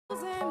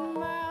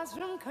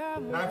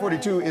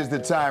9:42 is the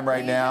time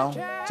right now.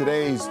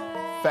 Today's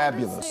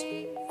fabulous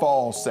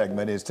fall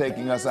segment is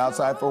taking us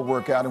outside for a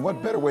workout, and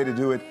what better way to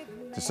do it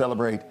to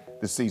celebrate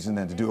the season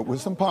than to do it with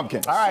some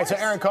pumpkins. All right, so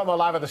Erin Como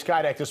live on the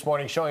Sky Deck this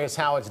morning showing us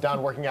how it's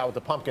done working out with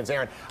the pumpkins.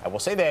 Erin, I will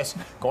say this,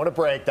 going to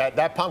break,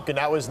 that pumpkin,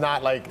 that was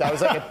like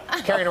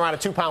carrying around a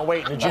 2-pound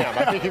weight in the gym.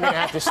 I think you're going to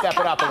have to step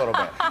it up a little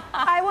bit.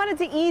 I wanted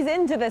to ease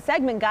into the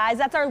segment, guys.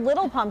 That's our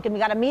little pumpkin. We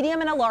got a medium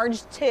and a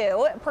large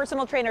too.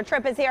 Personal trainer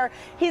Tripp is here.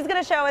 He's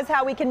going to show us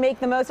how we can make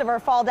the most of our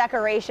fall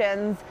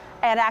decorations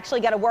and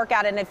actually get a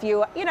workout in if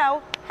you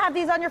have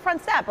these on your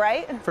front step,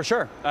 right? For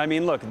sure. I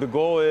mean, look, the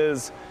goal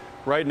is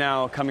right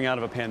now, coming out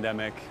of a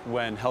pandemic,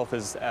 when health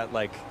is at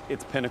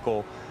its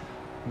pinnacle,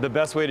 the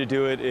best way to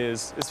do it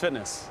is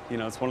fitness.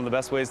 It's one of the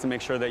best ways to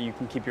make sure that you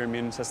can keep your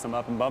immune system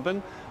up and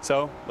bumping.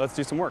 So let's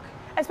do some work.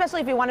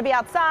 Especially if you want to be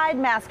outside,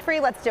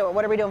 mask-free, let's do it.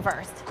 What are we doing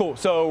first? Cool.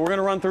 So we're going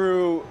to run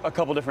through a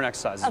couple different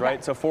exercises, okay.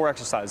 Right? So 4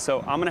 exercises. So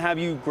I'm going to have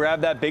you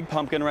grab that big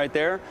pumpkin right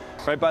there,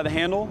 right by the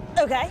handle.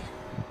 Okay.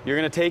 You're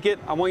going to take it.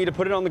 I want you to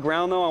put it on the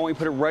ground, though. I want you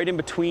to put it right in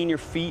between your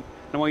feet.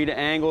 I want you to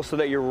angle so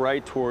that you're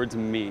right towards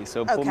me.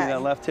 So pull me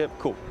that left hip.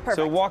 Cool. Perfect.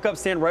 So walk up,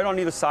 stand right on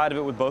either side of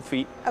it with both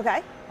feet.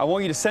 Okay. I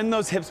want you to send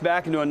those hips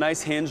back into a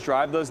nice hinge,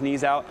 drive those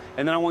knees out,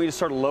 and then I want you to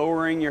start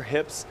lowering your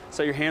hips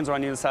so your hands are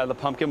on either side of the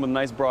pumpkin with a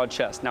nice broad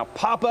chest. Now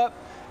pop up,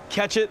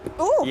 catch it.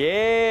 Ooh.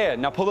 Yeah.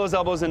 Now pull those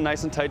elbows in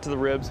nice and tight to the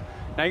ribs.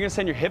 Now you're gonna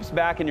send your hips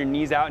back and your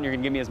knees out, and you're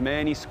gonna give me as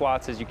many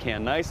squats as you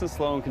can. Nice and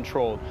slow and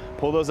controlled.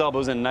 Pull those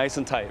elbows in nice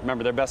and tight.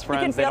 Remember, they're best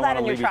friends. You can feel that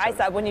in your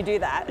tricep when you do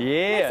that.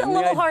 Yeah. It's a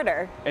little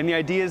harder. And the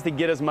idea is to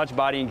get as much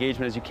body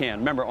engagement as you can.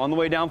 Remember, on the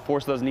way down,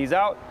 force those knees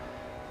out.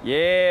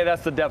 Yeah,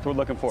 that's the depth we're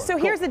looking for. So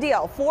here's the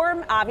deal.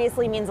 Form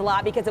obviously means a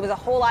lot because it was a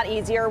whole lot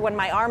easier when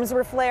my arms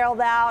were flailed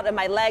out and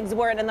my legs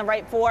weren't in the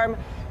right form.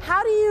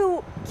 How do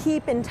you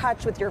keep in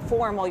touch with your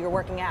form while you're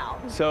working out?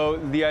 So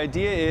the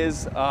idea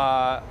is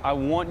I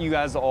want you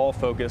guys to all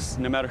focus,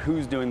 no matter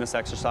who's doing this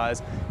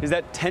exercise, is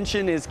that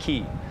tension is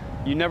key.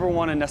 You never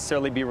want to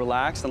necessarily be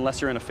relaxed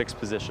unless you're in a fixed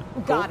position.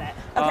 Got it.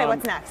 Okay,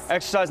 what's next?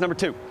 Exercise number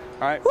 2.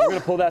 All right, we're going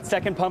to pull that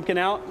second pumpkin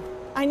out.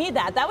 I need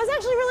that. That was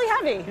actually really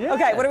heavy. Yeah.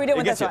 Okay, what are we doing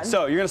with this one?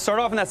 So you're going to start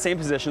off in that same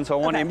position. So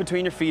I want it in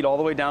between your feet all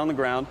the way down on the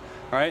ground.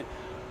 All right.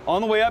 On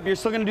the way up, you're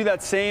still going to do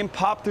that same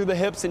pop through the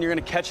hips, and you're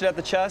going to catch it at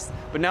the chest.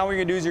 But now what you're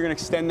going to do is you're going to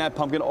extend that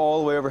pumpkin all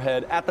the way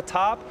overhead. At the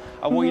top,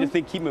 I want you to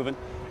think, keep moving.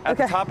 At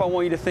the top, I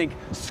want you to think,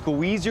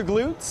 squeeze your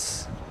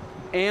glutes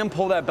and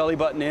pull that belly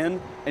button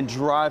in and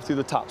drive through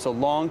the top. So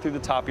long through the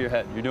top of your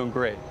head. You're doing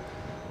great.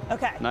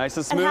 Okay. Nice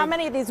and smooth. And how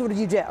many of these would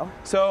you do?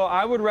 So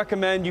I would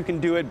recommend you can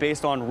do it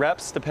based on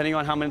reps, depending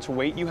on how much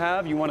weight you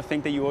have. You want to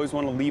think that you always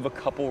want to leave a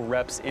couple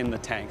reps in the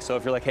tank. So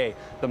if you're like, hey,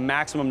 the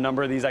maximum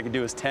number of these I can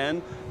do is 10,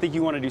 I think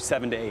you want to do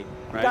 7 to 8,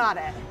 right? Got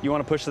it. You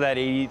want to push to that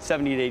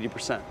 70 to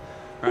 80%,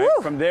 right? Woo.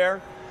 From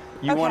there,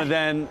 you want to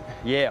then,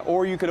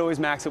 or you could always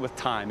max it with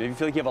time. If you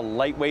feel like you have a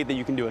light weight that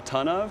you can do a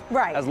ton of,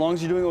 right. As long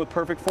as you're doing it with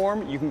perfect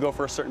form, you can go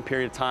for a certain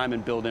period of time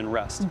and build in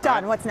rest.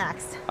 Done. Right? What's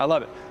next? I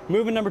love it.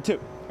 Movement number 2,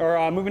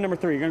 or movement number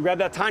 3. You're gonna grab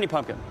that tiny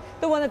pumpkin.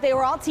 The one that they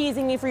were all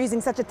teasing me for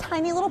using such a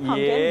tiny little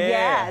pumpkin. Yeah,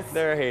 yes.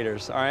 They're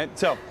haters. All right.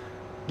 So,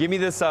 give me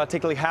this.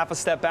 Take like half a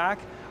step back.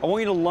 I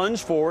want you to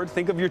lunge forward.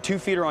 Think of your 2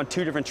 feet are on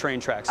 2 different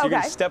train tracks. So you're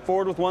gonna step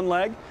forward with one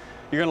leg.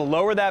 You're gonna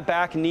lower that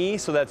back knee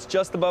so that's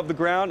just above the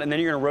ground, and then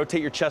you're gonna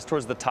rotate your chest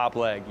towards the top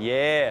leg.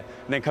 Yeah. And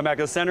then come back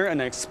to the center and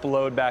then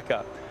explode back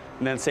up.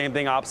 And then same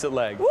thing, opposite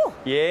leg. Woo.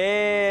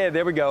 Yeah,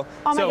 there we go.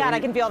 Oh my God,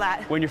 I can feel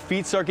that. When your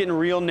feet start getting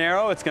real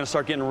narrow, it's gonna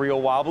start getting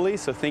real wobbly.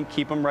 So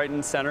keep them right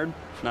and centered.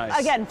 Nice.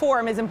 Again,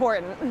 form is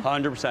important.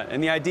 100%.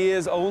 And the idea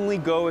is only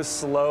go as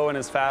slow and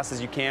as fast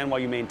as you can while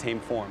you maintain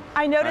form.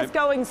 I noticed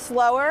going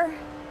slower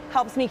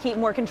helps me keep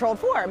more controlled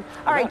form.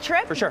 All right,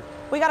 Tripp. For sure.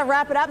 We got to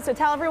wrap it up, so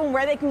tell everyone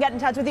where they can get in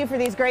touch with you for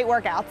these great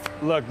workouts.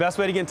 Look, best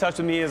way to get in touch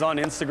with me is on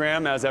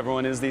Instagram, as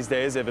everyone is these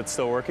days, if it's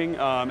still working,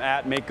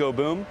 at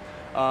MakeGoBoom.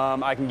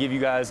 I can give you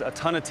guys a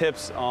ton of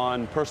tips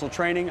on personal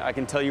training. I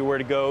can tell you where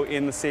to go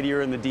in the city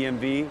or in the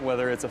DMV,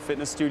 whether it's a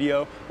fitness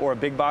studio or a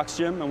big box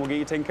gym, and we'll get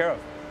you taken care of.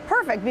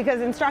 Perfect,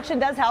 because instruction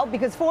does help,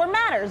 because form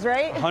matters,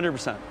 right?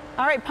 100%.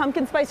 All right,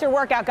 pumpkin spice your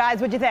workout, guys.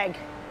 What'd you think?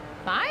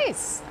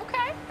 Nice.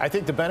 Okay. I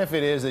think the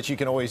benefit is that you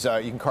can always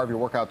you can carve your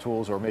workout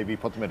tools or maybe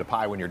put them into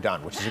pie when you're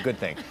done, which is a good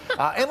thing.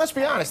 And let's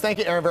be honest, thank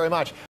you, Erin, very much.